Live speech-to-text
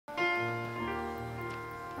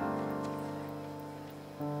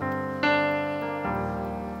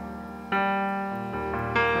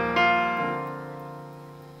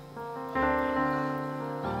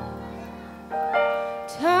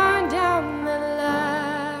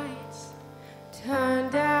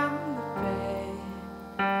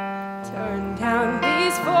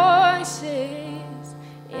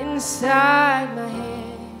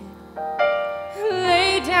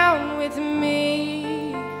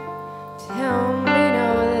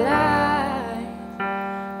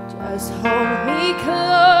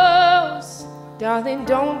darling,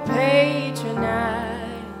 don't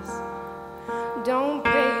patronize. Don't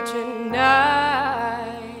patronize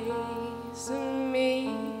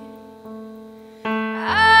me.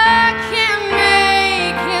 I can't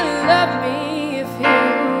make you love me if you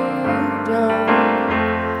don't.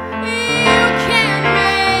 You can't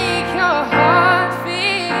make your heart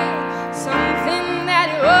feel something that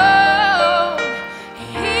it won't.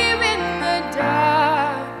 Here in the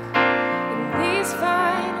dark, in these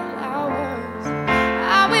final hours,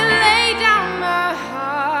 I will lay down my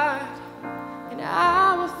heart, and I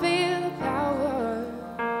will feel the power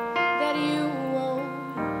that you won't.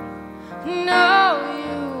 No,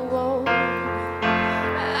 you won't.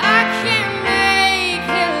 I can't make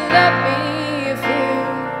you love me if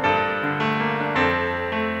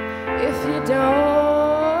you don't.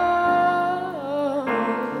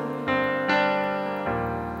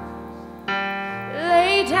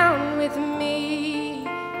 Lay down with me,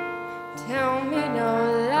 tell me no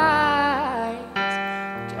lies,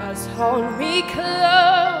 just hold me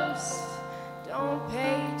close, don't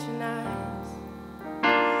patronize.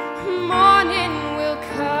 Morning will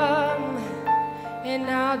come and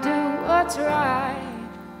I'll do what's right.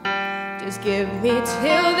 Just give me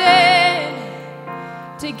till then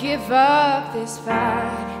to give up this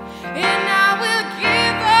fight, and I will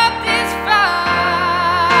give up this fight.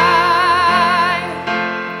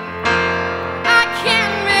 I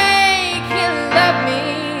can't make you love me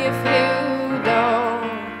if you don't.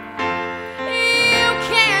 You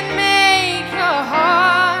can't make your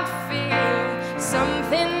heart feel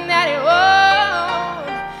something that it won't.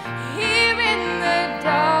 Here in the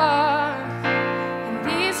dark, in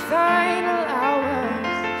these final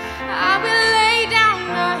hours, I will lay down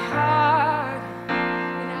my heart,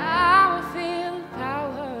 and I will feel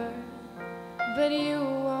power, but you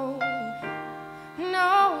won't.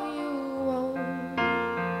 No, you won't.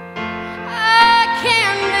 I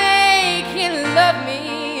can't make you love me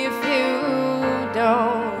if you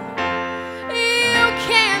don't. You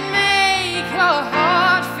can't make your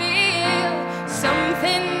heart feel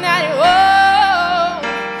something that it won't.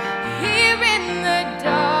 Here in the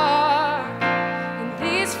dark, in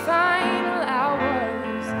these final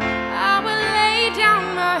hours, I will lay down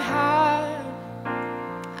my heart,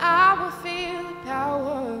 I will feel the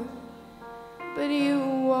power, but you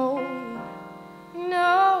won't.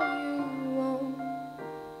 No, you won't.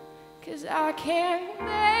 'Cause I can't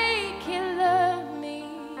make you love me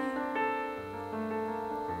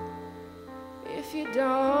if you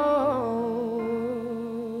don't.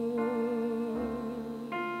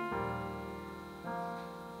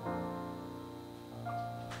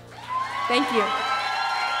 Thank you.